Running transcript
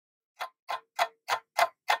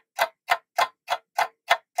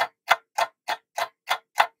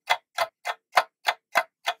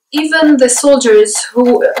even the soldiers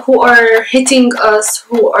who are hitting us,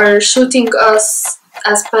 who are shooting us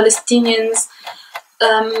as Palestinians,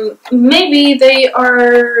 maybe they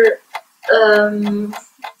are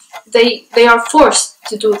forced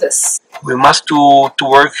to do this. We must to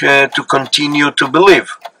work to continue to believe.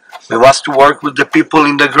 We must to work with the people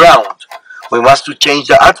in the ground. We must to change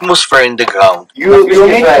the atmosphere in the ground. You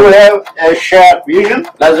need to have a shared vision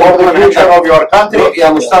for the future of your country, for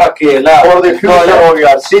the future of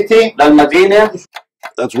your city.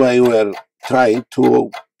 That's why we're trying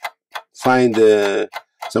to find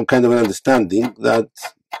some kind of an understanding that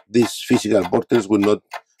these physical borders will not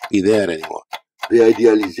be there anymore. The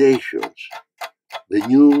idealizations, the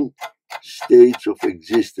new states of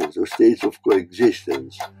existence or states of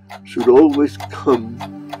coexistence should always come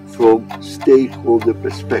from stakeholder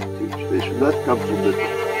perspectives. They should not come from the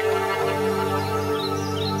top.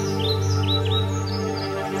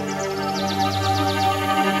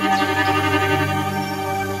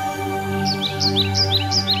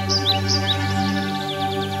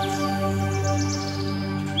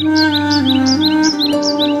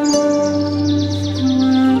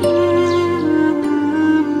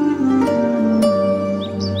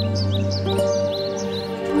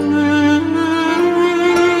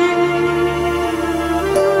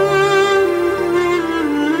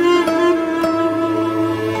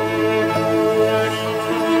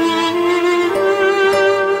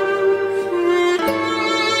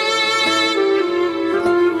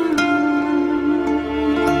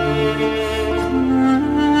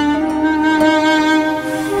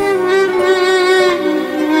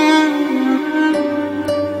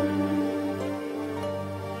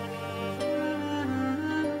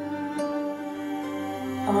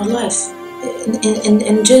 Our life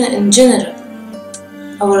in general,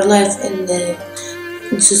 our life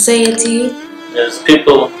in society. There's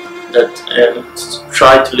people that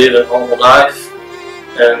try to live a normal life,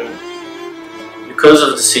 and because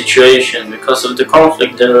of the situation, because of the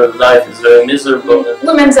conflict, their life is very miserable.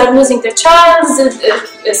 Women are losing their child,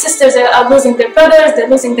 sisters are losing their brothers, they're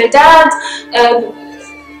losing their dad,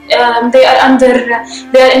 they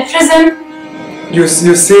are in prison. You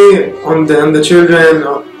see on the children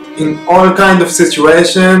in all kind of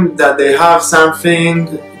situation that they have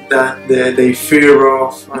something that they fear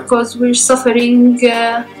of. Because we're suffering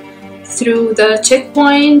through the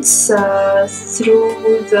checkpoints,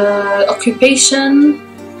 through the occupation.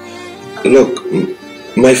 Look,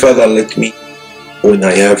 my father let me when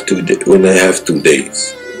I have 2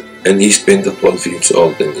 days, and he spent 12 years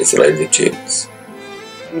old in Israeli jails.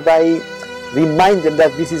 If I remind them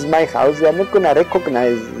that this is my house, they are not going to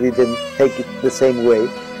recognize it and take it the same way,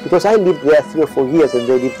 because I lived there 3 or 4 years and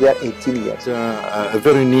they lived there 18 years.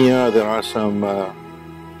 Very near there are some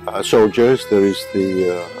soldiers, there is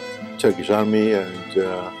the Turkish army, and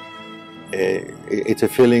it's a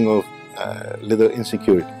feeling of little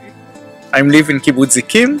insecurity. I'm living in Kibbutz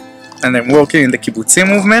Zikim and I'm working in the Kibbutzi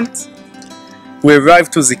movement. We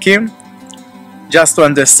arrived to Zikim just to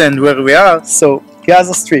understand where we are. So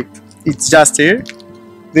Gaza Strip, it's just here.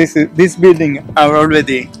 This building are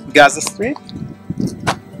already Gaza Strip.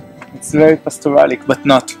 It's very pastoralic, but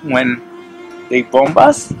not when they bomb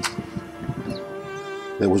us.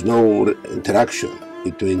 There was no interaction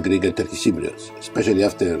between Greek and Turkish Cypriots, especially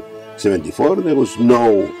after '74. There was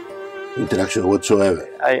no interaction whatsoever.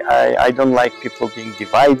 I don't like people being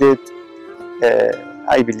divided.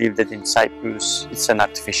 I believe that in Cyprus it's an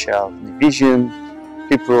artificial division.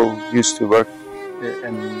 People used to work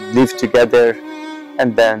and live together,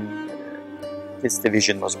 and then this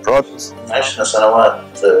division was brought.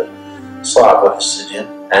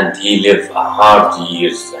 And he lived hard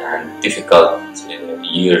years and difficult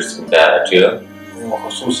years in the jail.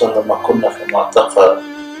 وخصوصا لما كنا في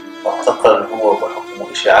معتقل هو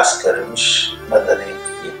بحكم شيء عسكري مش مدني.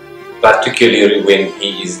 Particularly when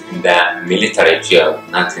he is in the military jail,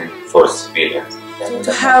 not for civilians.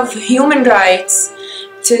 To have human rights,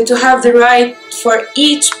 to have the right for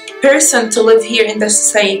each person to live here in the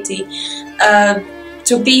society,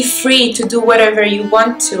 to be free to do whatever you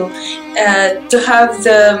want to have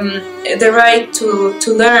the right to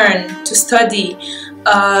learn, to study,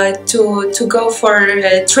 to go for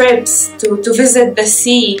trips, to visit the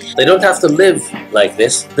sea. They don't have to live like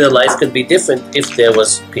this. Their life could be different if there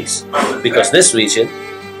was peace, because this region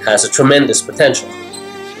has a tremendous potential.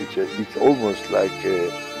 It's almost like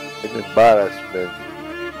an embarrassment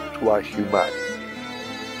to our humanity.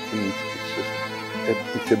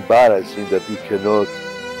 It's embarrassing that we cannot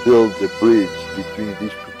build a bridge between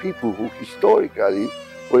these two people who historically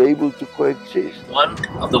were able to coexist. One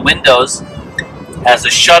of the windows has a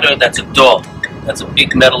shutter that's a door, that's a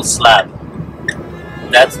big metal slab.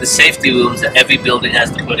 That's the safety rooms that every building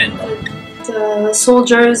has to put in. The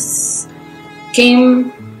soldiers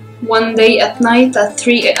came one day at night at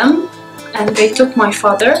 3 a.m. and they took my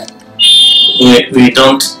father. We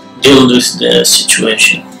don't deal with the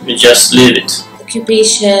situation, we just leave it.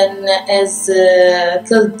 Occupation has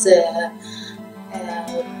killed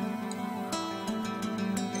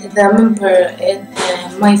the member in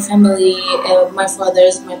my family, my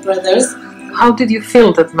fathers, my brothers. How did you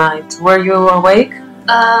feel that night? Were you awake?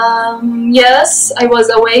 Yes, I was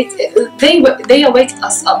awake. They awaked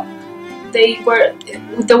us up. They were,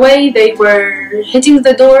 the way they were hitting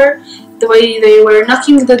the door, the way they were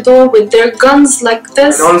knocking the door with their guns like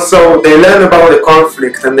this. And also they learn about the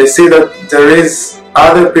conflict and they see that there is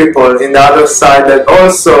other people in the other side that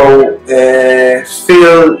also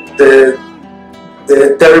feel the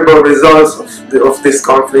terrible results of this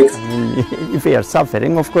conflict. If we are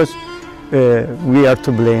suffering, of course, we are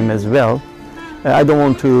to blame as well. I don't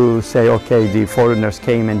want to say, okay, the foreigners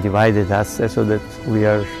came and divided us so that we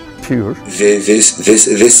are pure.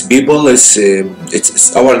 This people is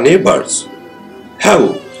it's our neighbors.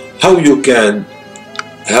 How we can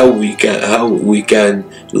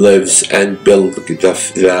live and build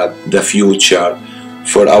the future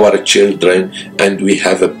for our children, and we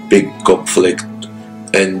have a big conflict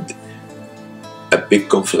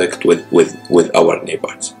with our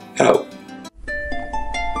neighbors. How?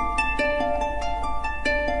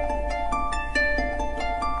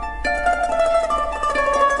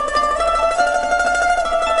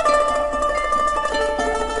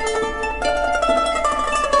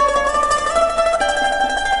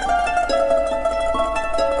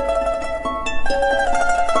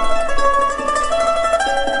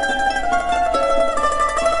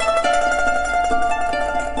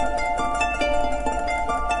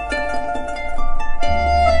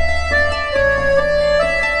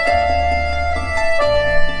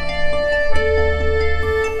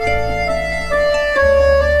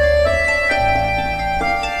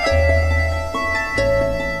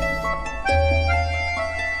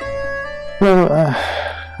 Well,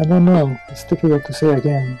 I don't know, it's difficult to say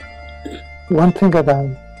again. One thing that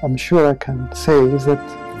I'm sure I can say is that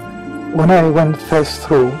when I went first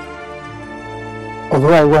through,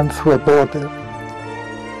 although I went through a border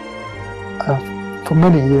for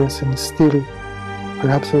many years and still,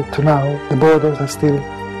 perhaps to now, the borders are still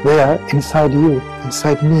there inside you,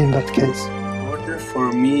 inside me in that case. Border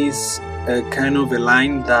for me is kind of a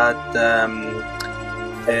line that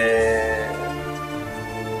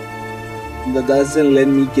that doesn't let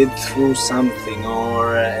me get through something,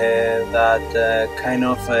 or that kind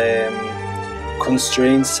of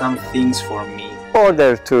constrains some things for me.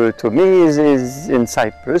 Border to me is in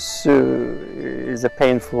Cyprus is a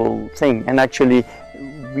painful thing, and actually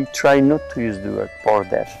we try not to use the word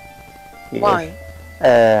border here. Why?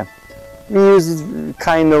 We use it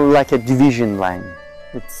kind of like a division line.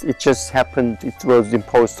 It just happened, it was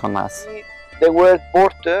imposed on us. The word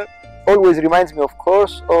border always reminds me, of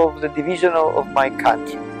course, of the division of my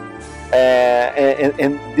country.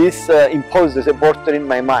 And this imposes a border in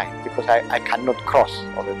my mind, because I cannot cross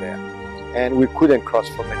over there. And we couldn't cross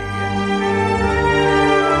for many years.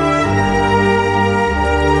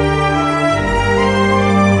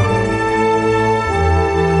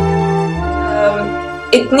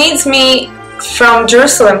 It needs me from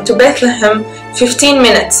Jerusalem to Bethlehem 15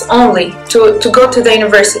 minutes only to go to the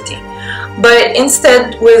university. But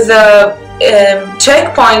instead, with the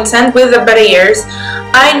checkpoints and with the barriers,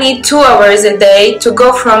 I need 2 hours a day to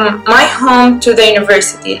go from my home to the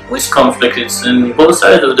university. This conflict is on both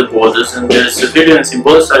sides of the borders, and there are civilians in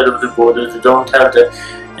both sides of the borders that don't have the,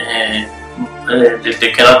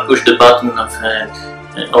 they cannot push the button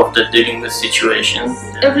of the dealing with situation.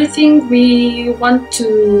 Everything we want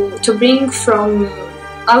to bring from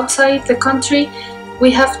outside the country, we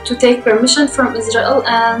have to take permission from Israel,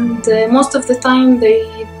 and most of the time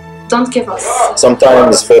they don't give us.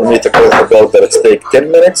 Sometimes for me to cross the border it takes 10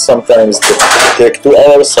 minutes, sometimes it takes 2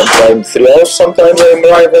 hours, sometimes 3 hours, sometimes I'm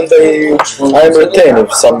arrived and I'm retained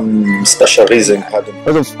if some special reason happened.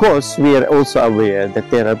 But of course we are also aware that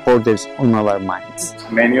there are borders on our minds.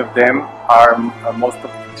 Many of them are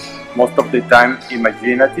most of the time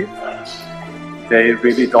imaginative. They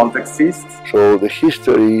really don't exist. So the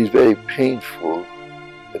history is very painful,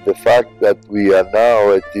 and the fact that we are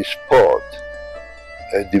now at this spot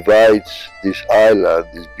and divides this island,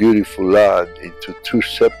 this beautiful land, into 2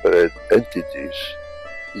 separate entities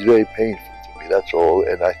is very painful to me. That's all,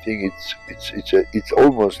 and I think it's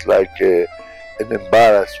almost like an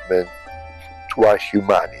embarrassment to our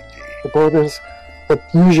humanity. The borders that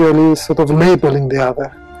usually sort of labeling the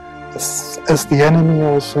other, as the enemy,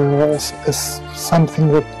 also as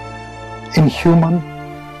something that inhuman.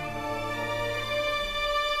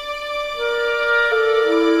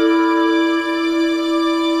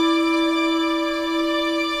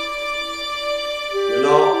 You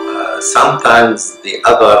know, sometimes the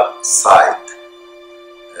other side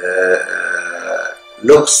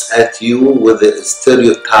looks at you with a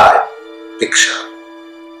stereotype picture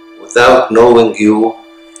without knowing you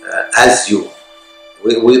as you.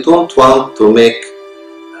 We don't want to make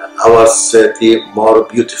our society more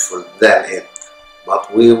beautiful than it,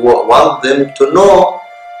 but we want them to know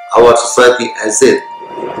our society as it.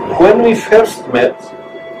 When we first met,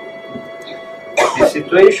 the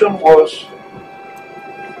situation was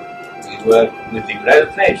we were with the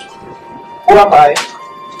United Nations. Who am I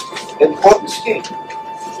and what is he?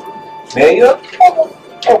 Mayor?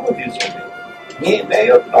 No, what is he? Me,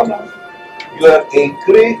 mayor? No. You are a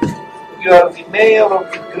Greek, you are the mayor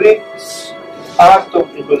of the Greek part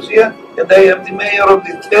of Nicosia, and I am the mayor of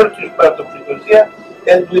the Turkish part of Nicosia,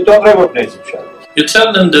 and we don't recognize each other. You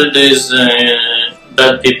tell them that there is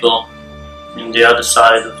bad people in the other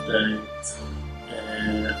side of the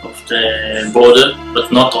border,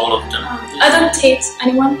 but not all of them. I don't hate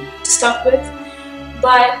anyone to start with,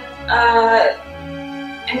 but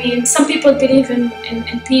I mean, some people believe in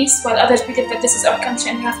peace, while others believe that this is our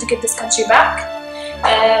country and we have to get this country back.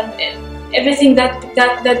 Everything that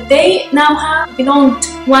they now have belonged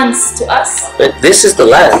once to us. But this is the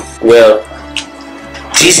land where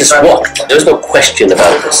Jesus walked. There's no question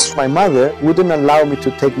about this. My mother wouldn't allow me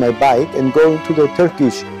to take my bike and go into the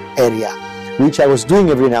Turkish area, which I was doing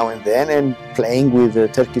every now and then and playing with the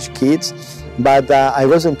Turkish kids. But I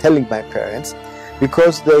wasn't telling my parents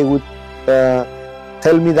because they would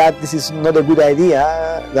tell me that this is not a good idea,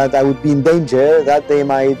 that I would be in danger, that they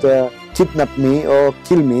might kidnap me or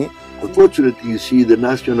kill me. Unfortunately, you see, the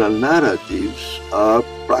national narratives are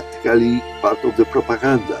practically part of the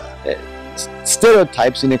propaganda.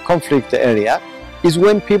 Stereotypes in a conflict area is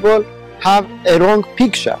when people have a wrong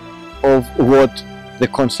picture of what the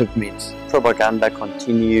concept means. Propaganda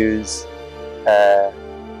continues,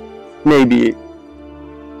 maybe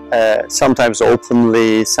sometimes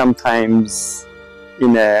openly, sometimes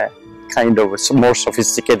in a kind of a more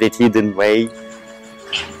sophisticated, hidden way.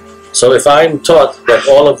 So if I'm taught that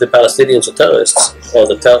all of the Palestinians are terrorists, or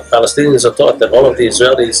the Palestinians are taught that all of the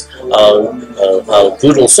Israelis are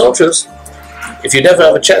brutal soldiers, if you never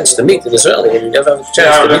have a chance to meet an Israeli and you never have a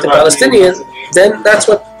chance to meet a Palestinian, then that's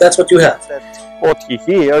what you have. What he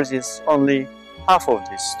hears is only half of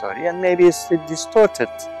this story, and maybe it's a distorted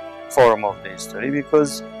form of the story,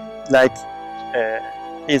 because like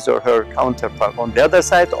his or her counterpart on the other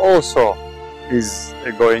side also is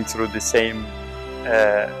going through the same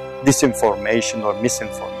disinformation or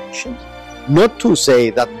misinformation. Not to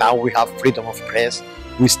say that now we have freedom of press,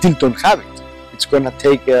 we still don't have it. It's going to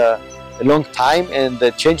take a long time and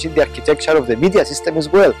changing the architecture of the media system as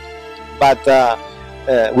well. But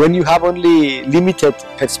when you have only limited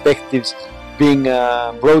perspectives being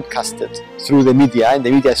broadcasted through the media, and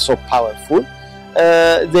the media is so powerful,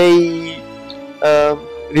 they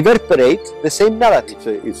reverberate the same narrative.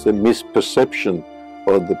 It's a misperception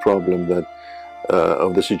of the problem that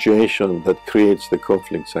of the situation that creates the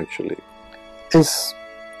conflicts, actually. It's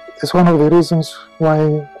one of the reasons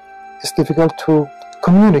why it's difficult to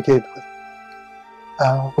communicate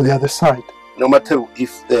with the other side. No matter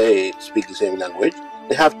if they speak the same language,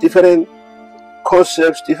 they have different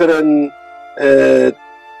concepts, different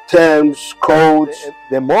terms, codes.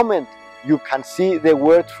 The moment you can see the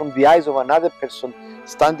word from the eyes of another person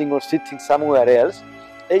standing or sitting somewhere else,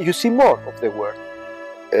 you see more of the word.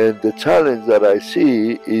 And the challenge that I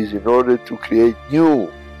see is, in order to create new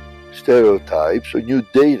stereotypes or new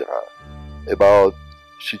data about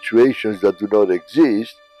situations that do not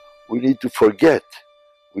exist, we need to forget,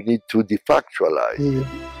 we need to defactualize.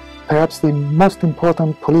 Perhaps the most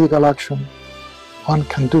important political action one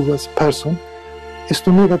can do as a person is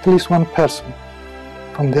to meet at least one person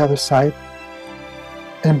from the other side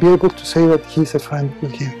and be able to say that he's a friend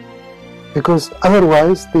with him. Because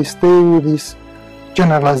otherwise they stay with these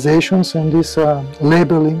generalizations and this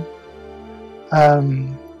labeling,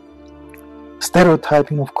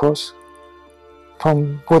 stereotyping, of course,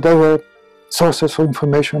 from whatever sources of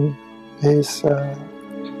information is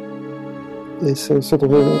sort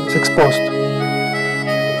of exposed.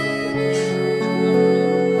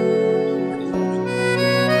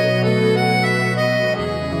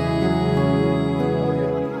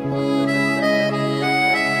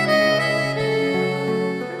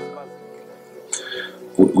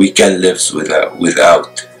 We can live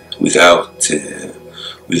without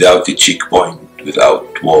the checkpoint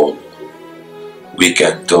without wall. We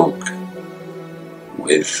can talk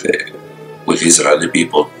with Israeli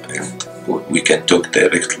people, and we can talk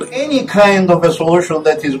directly. Any kind of a solution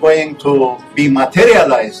that is going to be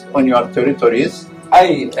materialized on your territories,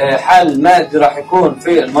 أي حل مادي راح يكون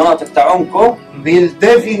في المناطق تاعونكم will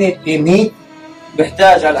definitely need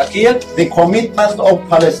بيحتاج على الأكيد the commitment of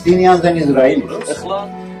Palestinians and Israelis.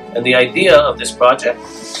 And the idea of this project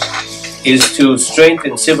is to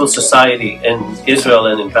strengthen civil society in Israel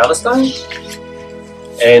and in Palestine,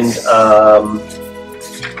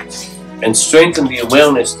 and strengthen the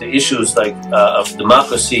awareness to issues like of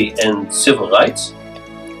democracy and civil rights,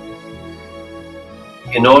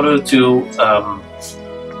 in order to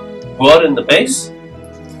broaden the base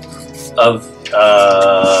of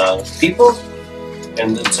people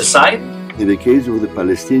and society. In the case of the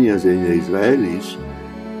Palestinians and the Israelis,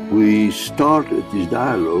 we started this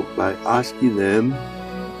dialogue by asking them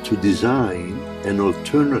to design an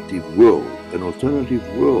alternative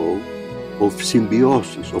world of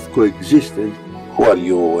symbiosis, of coexistence. Who are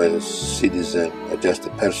you as a citizen, or just a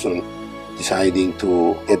person deciding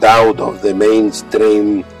to get out of the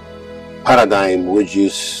mainstream paradigm, which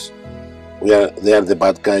is they are the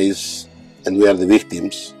bad guys and we are the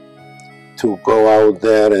victims, to go out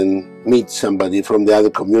there and meet somebody from the other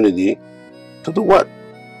community to do what?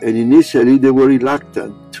 And initially they were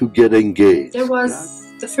reluctant to get engaged. There was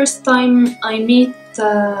the first time I meet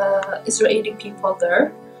Israeli people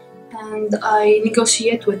there, and I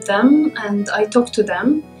negotiate with them and I talk to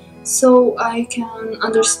them so I can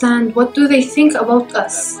understand what do they think about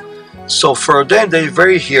us. So for them, they're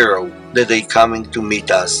very hero that they coming to meet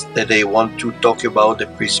us, that they want to talk about the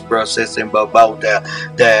peace process and about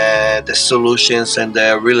the solutions and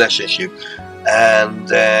the relationship, and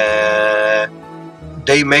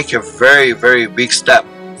they make a very, very big step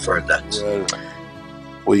for that.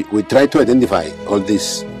 We try to identify all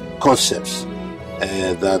these concepts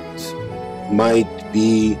that might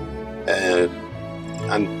be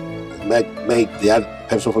and make the other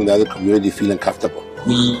person from the other community feel uncomfortable.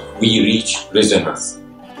 We reach resonance.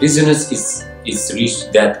 Resonance is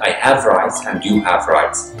reached that I have rights and you have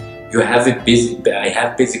rights. I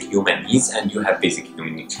have basic human needs and you have basic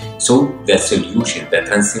human needs. So the solution, the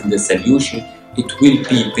transcendent solution, it will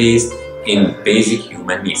be based in basic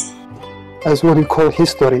human needs. As what we call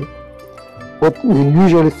history, what we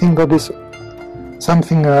usually think of is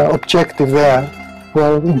something objective there,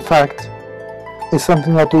 well, in fact, it's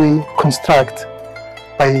something that we construct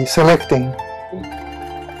by selecting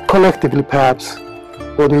collectively, perhaps,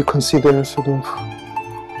 what we consider sort of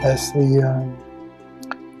as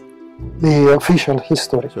the official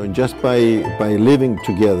history. So just by living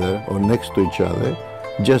together or next to each other,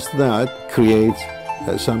 just that creates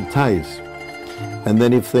some ties. And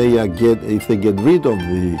then if they get rid of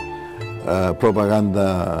the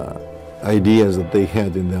propaganda ideas that they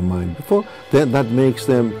had in their mind before, then that makes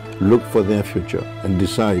them look for their future and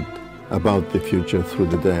decide about the future through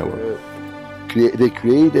the dialogue. They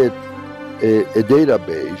created a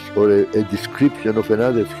database or a description of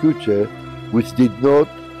another future which did not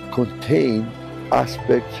contain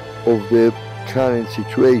aspects of the current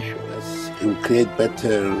situation. It will create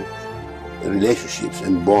better relationships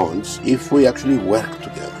and bonds if we actually work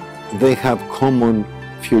together. They have common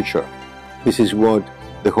future. This is what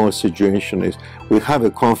the whole situation is. We have a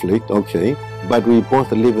conflict, okay, but we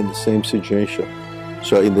both live in the same situation,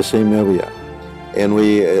 so in the same area. And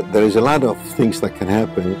there is a lot of things that can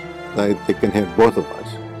happen that they can help both of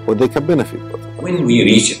us, or they can benefit both of us. When we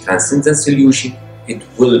reach a transcendent solution, it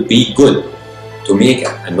will be good to make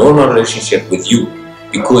a normal relationship with you,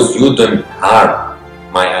 because you don't harm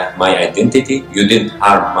my identity, you didn't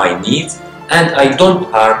harm my needs, and I don't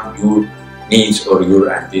harm your needs or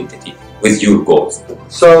your identity with your goals.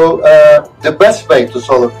 So the best way to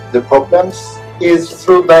solve the problems is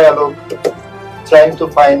through dialogue, trying to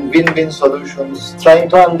find win-win solutions, trying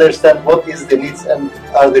to understand what is the needs and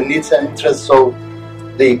are the needs and interests of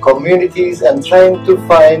the communities, and trying to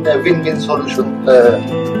find a win-win solution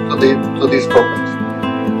to these problems.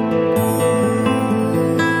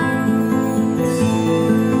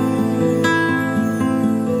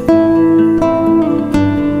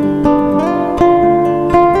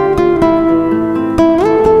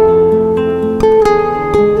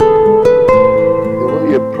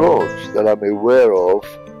 I'm aware of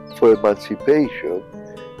for emancipation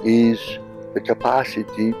is the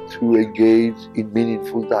capacity to engage in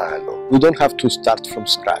meaningful dialogue. We don't have to start from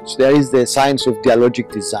scratch. There is the science of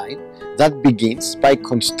dialogic design that begins by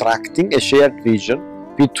constructing a shared vision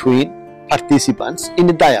between participants in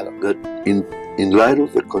a dialogue. That in light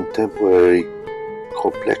of the contemporary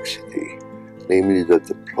complexity, namely that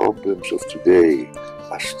the problems of today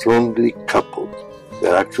are strongly coupled.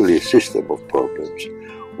 They're actually a system of problems.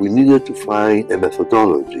 We needed to find a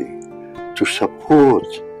methodology to support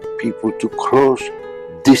people to cross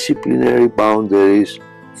disciplinary boundaries,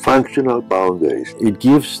 functional boundaries. It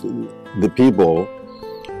gives the people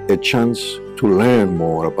a chance to learn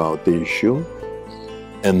more about the issue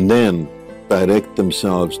and then direct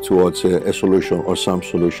themselves towards a solution or some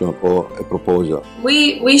solution or a proposal.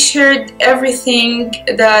 We shared everything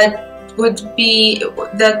that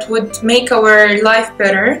would make our life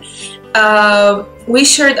better. We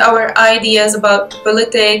shared our ideas about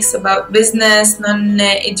politics, about business,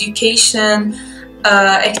 non-education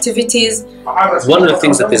activities. One of the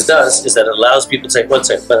things that this does is that it allows people to say, one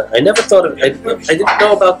second, but I never thought of, I didn't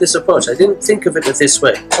know about this approach. I didn't think of it this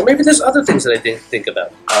way. Or maybe there's other things that I didn't think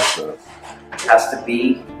about. Has to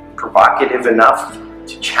be provocative enough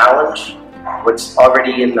to challenge what's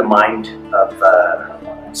already in the mind of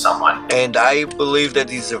someone. And I believe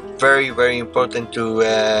that it's very, very important to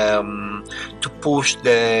push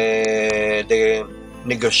the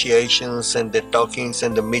negotiations and the talkings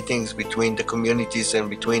and the meetings between the communities and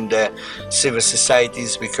between the civil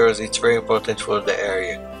societies, because it's very important for the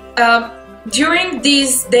area. During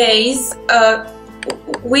these days,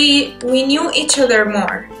 we knew each other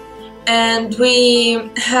more, and we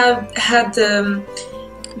have had the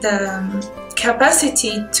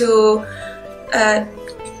capacity to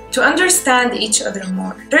understand each other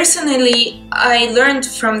more. Personally, I learned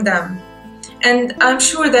from them, and I'm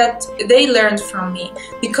sure that they learned from me,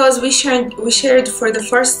 because we shared for the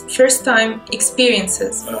first time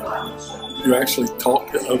experiences. You actually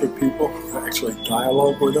talk to other people, you actually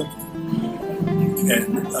dialogue with them,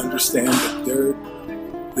 and understand that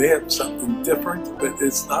they have something different, but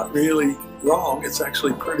it's not really wrong. It's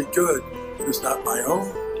actually pretty good, but it's not my own.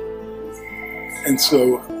 And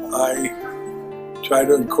so I try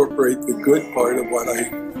to incorporate the good part of what I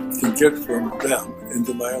can get from them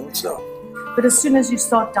into my own self. But as soon as you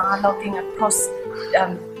start dialoguing across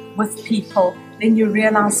with people, then you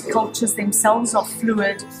realize cultures themselves are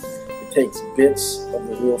fluid. It takes bits of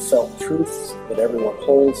the real felt truths that everyone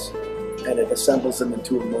holds, and it assembles them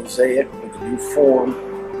into a mosaic with a new form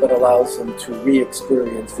that allows them to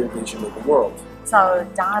re-experience their vision of the world. So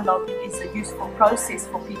dialogue is a useful process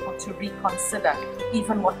for people to reconsider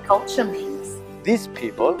even what culture means. These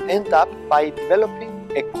people end up by developing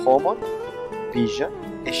a common vision,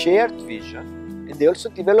 a shared vision, and they also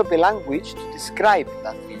develop a language to describe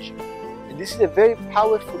that vision. And this is a very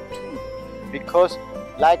powerful tool, because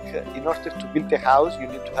like in order to build a house, you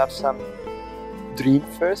need to have some dream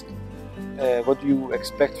first. What do you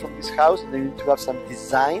expect from this house? And then you need to have some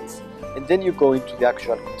designs, and then you go into the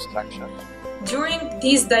actual construction. During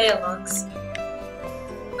these dialogues,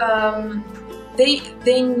 they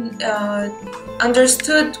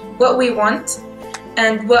understood what we want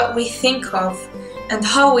and what we think of and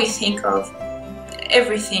how we think of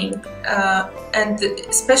everything, and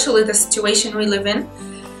especially the situation we live in.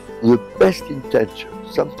 The best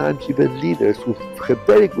intentions, sometimes even leaders who have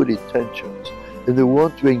very good intentions, and they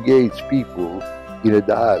want to engage people in a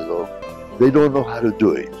dialogue, they don't know how to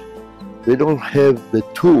do it. They don't have the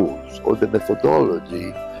tools or the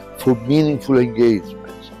methodology for meaningful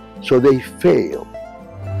engagements, so they fail.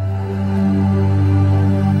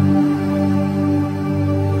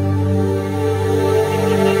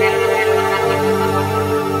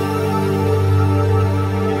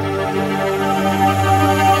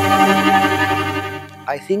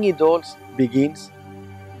 I think it all begins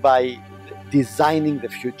by designing the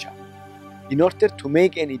future. In order to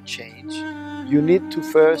make any change, you need to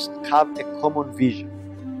first have a common vision.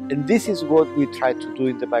 And this is what we try to do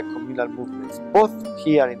in the bicommunal movements, both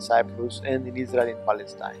here in Cyprus and in Israel and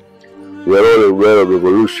Palestine. We are all aware of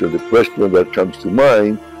evolution. The question that comes to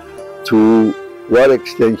mind, to what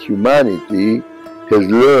extent humanity has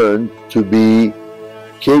learned to be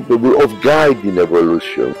capable of guiding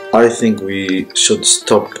evolution. I think we should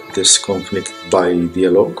stop this conflict by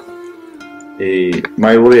dialogue.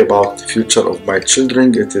 My worry about the future of my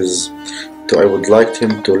children, I would like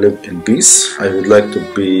them to live in peace. I would like to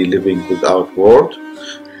be living without war.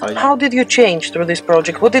 How did you change through this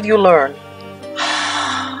project? What did you learn?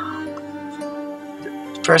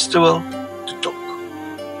 First of all, to talk.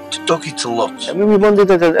 To talk, it's a lot. I mean, we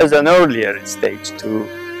wanted it as an earlier stage to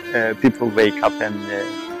people wake up and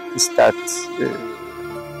start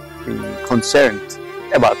being concerned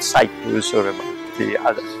about Cyprus or about the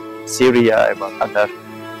other Syria, about other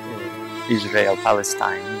Israel,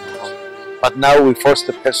 Palestine. But now we force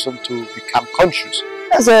the person to become conscious.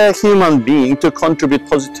 As a human being, to contribute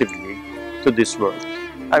positively to this world.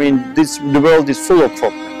 I mean, the world is full of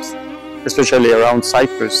problems. especially around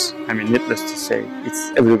Cyprus. I mean, needless to say,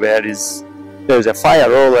 it's everywhere. There's a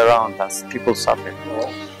fire all around us. People suffer.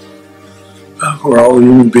 We're all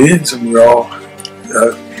human beings, and we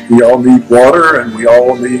all need water, and we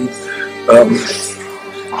all need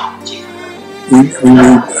we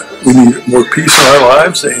need more peace in our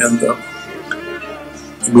lives, and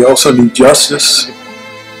we also need justice.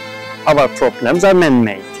 Our problems are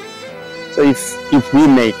man-made. So if we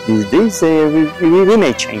make these, we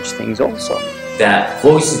may change things also. The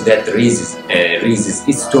voices that raises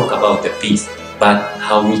is talk about the peace, but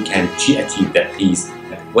how we can achieve the peace.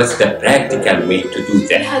 What's the practical way to do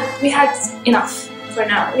that? We had enough for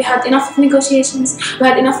now. We had enough of negotiations. We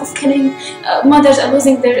had enough of killing. Mothers are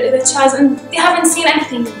losing their child, and they haven't seen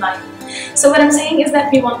anything in life. So what I'm saying is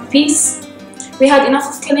that we want peace. We had enough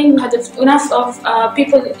of killing. We had enough of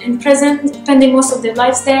people in prison, spending most of their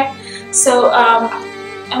lives there. So,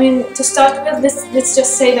 I mean, to start with, let's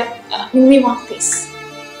just say that we want peace.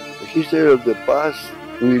 The history of the past,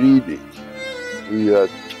 we read it. We are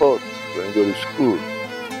taught when we go to school.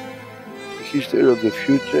 The history of the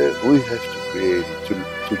future, we have to create it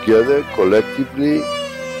together, collectively,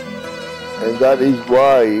 and that is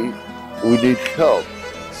why we need help.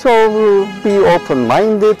 So be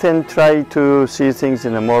open-minded and try to see things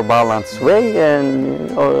in a more balanced way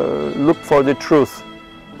and look for the truth,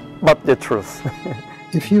 but the truth.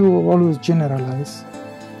 If you always generalize,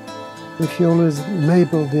 if you always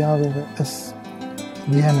label the other as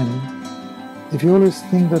the enemy, if you always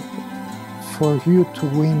think that for you to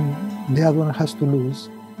win, the other one has to lose,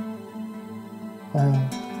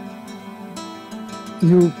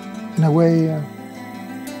 you, in a way,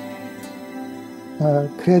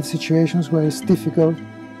 create situations where it's difficult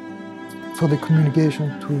for the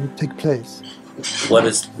communication to take place. What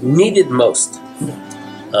is needed most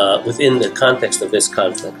within the context of this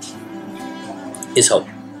conflict is hope.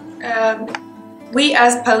 We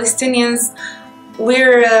as Palestinians,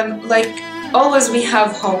 we're like always we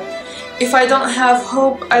have hope. If I don't have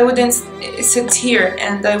hope, I wouldn't sit here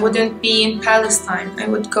and I wouldn't be in Palestine. I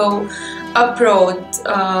would go abroad,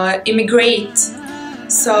 immigrate.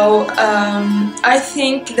 So I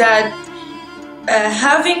think that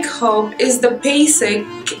having hope is the basic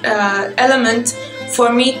element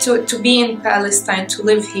for me to be in Palestine, to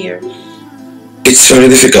live here. It's very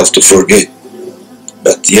difficult to forget,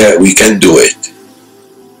 but yeah, we can do it.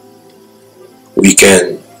 We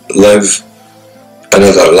can live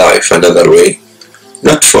another life, another way,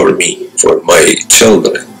 not for me, for my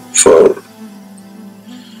children, for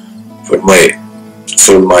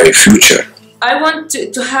my future. I want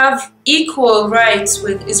to have equal rights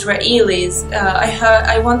with Israelis.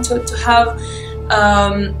 I want to have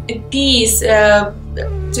peace,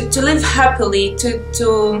 to live happily,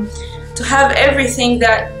 to have everything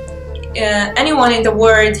that anyone in the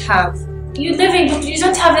world have. You're living, but you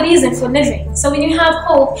don't have a reason for living. So when you have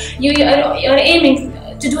hope, you are aiming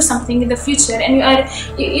to do something in the future, and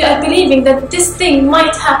you are believing that this thing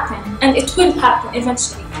might happen, and it will happen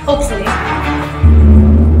eventually, hopefully.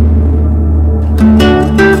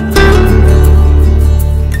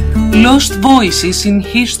 Lost voices in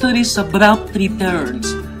history's abrupt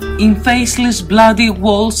returns, in faceless bloody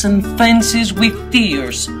walls and fences with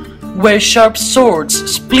tears, where sharp swords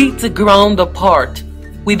split the ground apart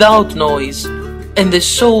without noise, and the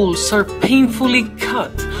souls are painfully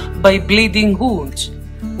cut by bleeding wounds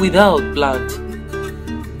without blood.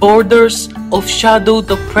 Borders of shadowed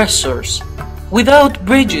oppressors, without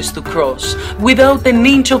bridges to cross, without an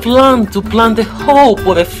inch of land to plant a hope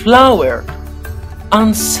or a flower.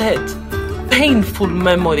 Unsaid, painful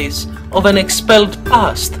memories of an expelled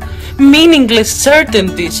past, meaningless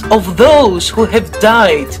certainties of those who have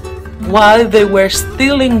died, while they were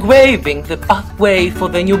still engraving the pathway for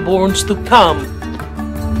the newborns to come.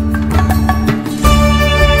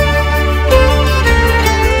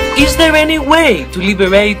 Is there any way to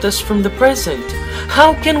liberate us from the present?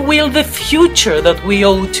 How can we will the future that we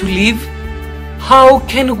owe to live? How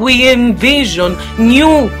can we envision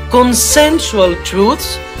new consensual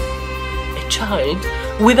truths? A child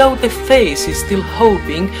without a face is still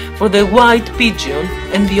hoping for the white pigeon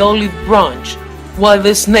and the olive branch, while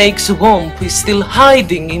the snake's womb is still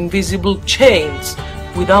hiding invisible chains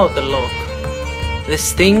without a lock. The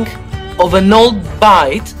sting of an old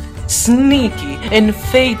bite, sneaky and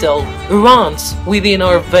fatal, runs within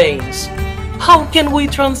our veins. How can we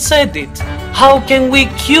transcend it? How can we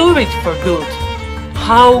cure it for good?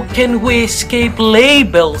 How can we escape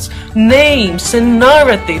labels, names and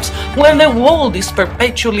narratives when the world is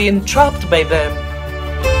perpetually entrapped by them?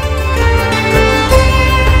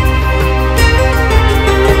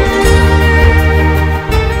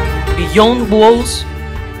 Beyond walls,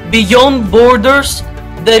 Beyond borders,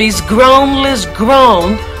 there is groundless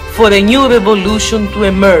ground for a new revolution to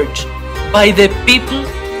emerge, by the people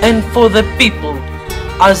and for the people,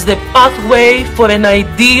 as the pathway for an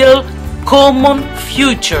ideal common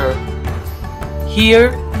future.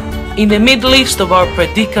 Here, in the midst of our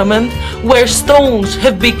predicament, where stones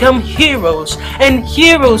have become heroes and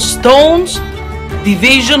heroes stones,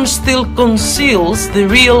 division still conceals the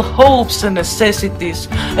real hopes and necessities,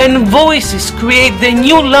 and voices create the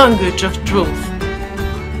new language of truth.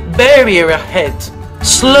 Barrier ahead,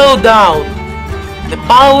 slow down. The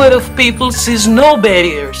power of people sees no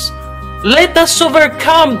barriers. Let us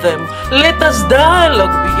overcome them. Let us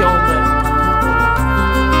dialogue beyond them.